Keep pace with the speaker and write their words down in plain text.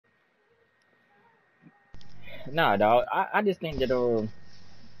Nah, dog. I just think that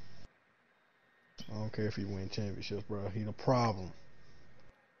I don't care if he win championships, bro. He the problem.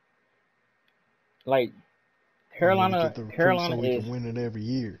 like We need to get Carolina, the recruits so Carolina we is. can win it every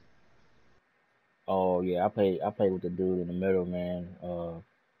year. Oh yeah, I play with the dude in the middle, man.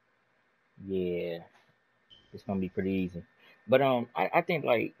 Yeah, it's gonna be pretty easy. But I think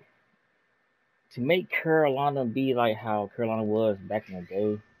like to make Carolina be like how Carolina was back in the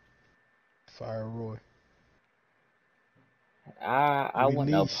day, Fire Roy. I We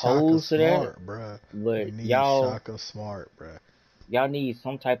wouldn't need Shaka oppose to that, Smart, bruh. but We need y'all Shaka Smart, bruh. y'all need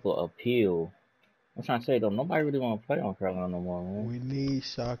some type of appeal. I'm trying to say though, nobody really want to play on Carolina no more, man. We need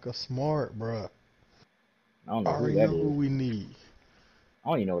Shaka Smart, bruh. I don't I know who already that know who is. we need. I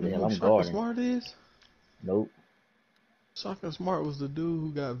don't even know what You the know hell who I'm Shaka guarding. Smart is? Nope. Shaka Smart was the dude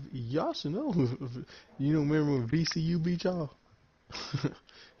who got y'all should know. You don't remember when VCU beat y'all?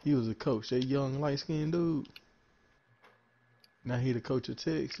 He was a coach. That young light skinned dude. Now he the coach of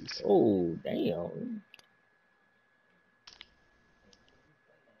Texas. Oh damn.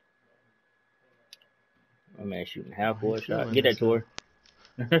 My man shooting Oh, half he court shot. feeling Get that to himself. her.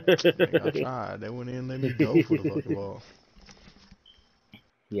 Nigga, I tried. They wouldn't even let me go for the fucking ball.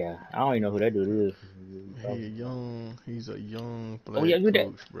 Yeah, I don't even know who that dude is. He's a young Oh yeah, black who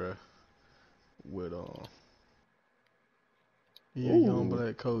that? coach, bruh. With he a young Ooh.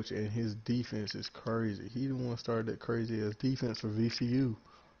 black coach, and his defense is crazy. He the one started that crazy ass defense for VCU.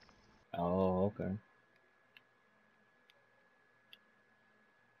 Oh, okay.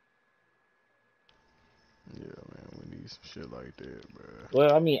 Yeah, man, we need some shit like that, bruh.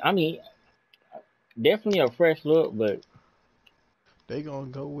 Well, I mean, definitely a fresh look, but They gonna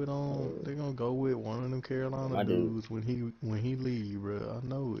go with uh, they gonna go with one of them Carolina my dude. dudes when he leave, bruh. I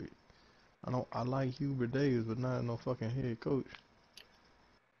know it. I like Hubert Davis, but not no fucking head coach.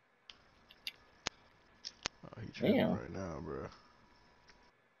 Oh, he tripping Damn. right now, bruh.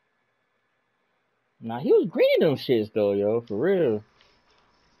 Nah, he was greening them shits though, yo, for real.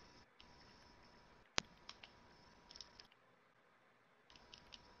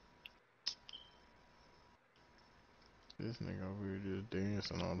 This nigga over here just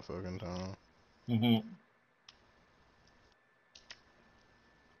dancing all the fucking time. Mhm.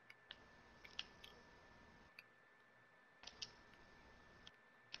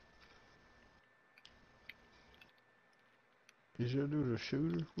 Is your dude a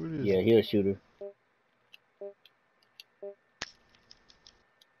shooter? What is Yeah, he? he a shooter.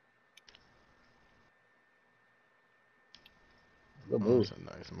 Good Oh, move. that's a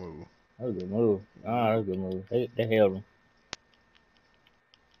nice move. That was a good move. Ah, that Yeah. was a good move. They held him.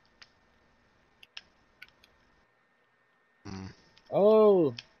 Mm.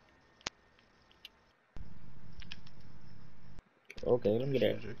 Oh, okay. Let Good me get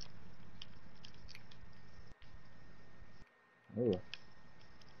shit, Jake. that. Oh.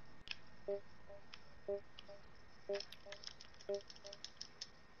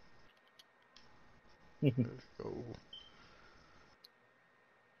 Let's go.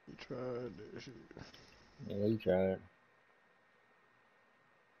 He tried that shit. Yeah, he tried.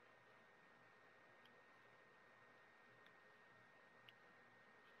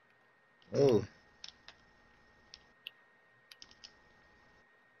 Oh, Mm.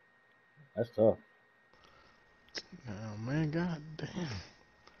 that's tough. Now, man, goddamn.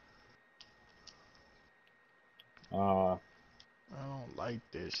 Uh, I don't like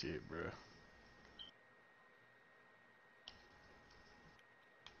that shit, bro.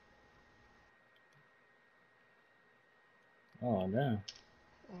 oh damn.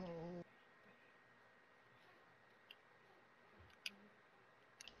 Oh,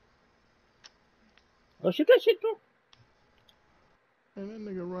 Oh, shoot that shit through. man,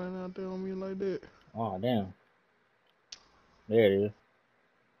 that nigga running out there on me like that. Oh damn. There it is.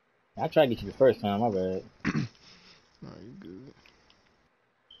 I tried to get you the first time. My bad. No, you good.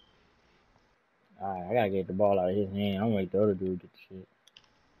 All right, I gotta get the ball out of his hand. I'm gonna make the other dude get the shit.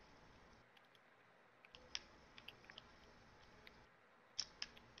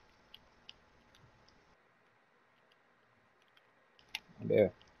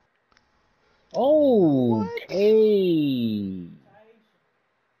 There. What? Okay.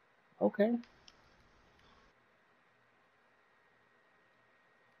 Okay.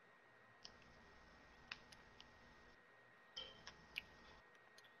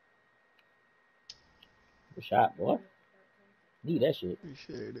 Good shot, boy. Need that shit.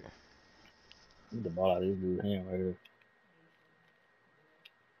 Appreciate it. Need the ball out of this dude's hand right here.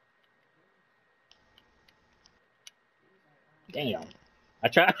 Damn. I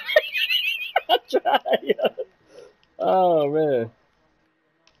tried. I tried. Oh man.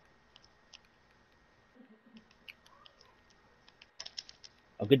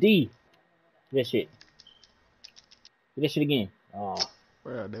 A good D. Get that shit. Get that shit again. Oh,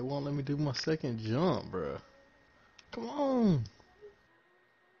 Bro, they won't let me do my second jump, bro. Come on.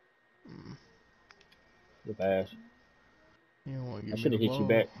 good pass. You don't want to I give me should the have hit you ball.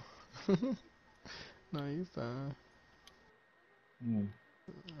 back. No, you fine. Mm.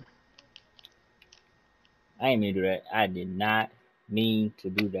 I ain't mean to do that. I did not mean to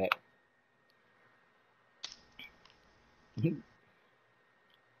do that.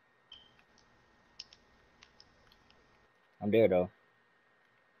 I'm there though.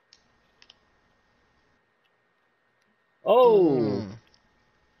 Oh, Mm.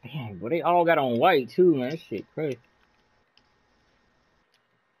 man, but they all got on white too, man. That shit crazy.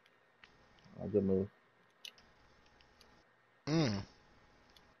 Oh, good move. Mm.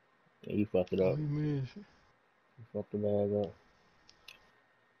 Yeah, you fucked it Oh, up. he missed. You fucked the bag up.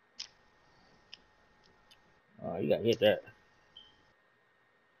 Oh, you gotta hit that.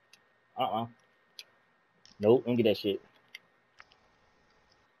 Nope, don't get that shit.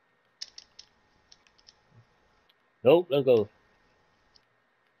 Nope, let's go.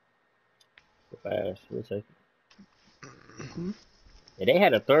 Go fast. We'll take it. Mm-hmm. Yeah, they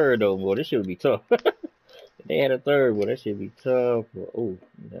had a third though, boy. This shit would be tough. They had a third, boy. That should be tough. Boy. Oh,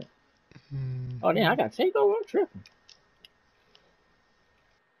 yeah. Oh, damn, I got to take over. I'm tripping.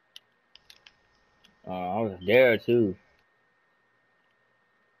 I was there too.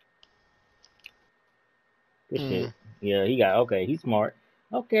 Good shit. Mm. Yeah, he got okay. He's smart.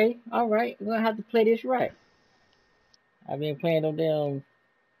 Okay, all right. We're gonna have to play this right. I've been playing them damn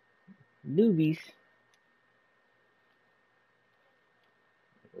newbies.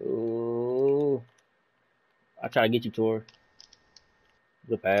 Oh, I try to get you, Tor.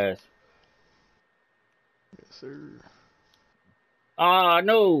 Good pass. Yes, sir. Ah,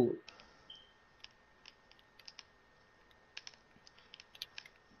 no.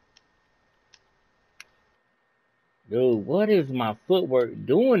 Dude, what is my footwork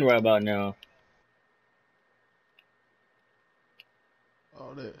doing right about now?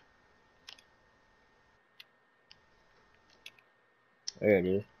 All that. There it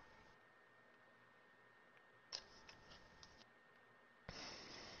is.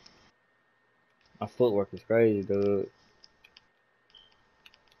 My footwork is crazy, dude.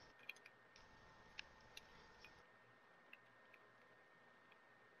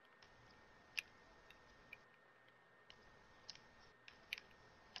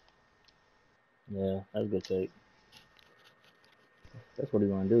 Yeah, that's a good take. That's what he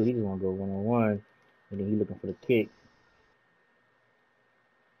want to do. He just want to go one on one, and then he looking for the kick.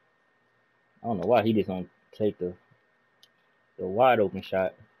 I don't know why he just want to take the wide open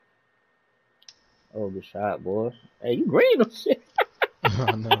shot. Oh, good shot, boy. Hey, you green them shit.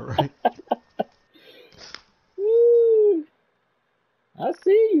 I know, right? Woo. I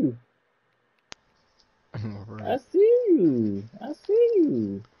see you. I Right. see you. I see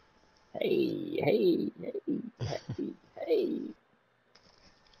you. Hey, hey, hey, hey.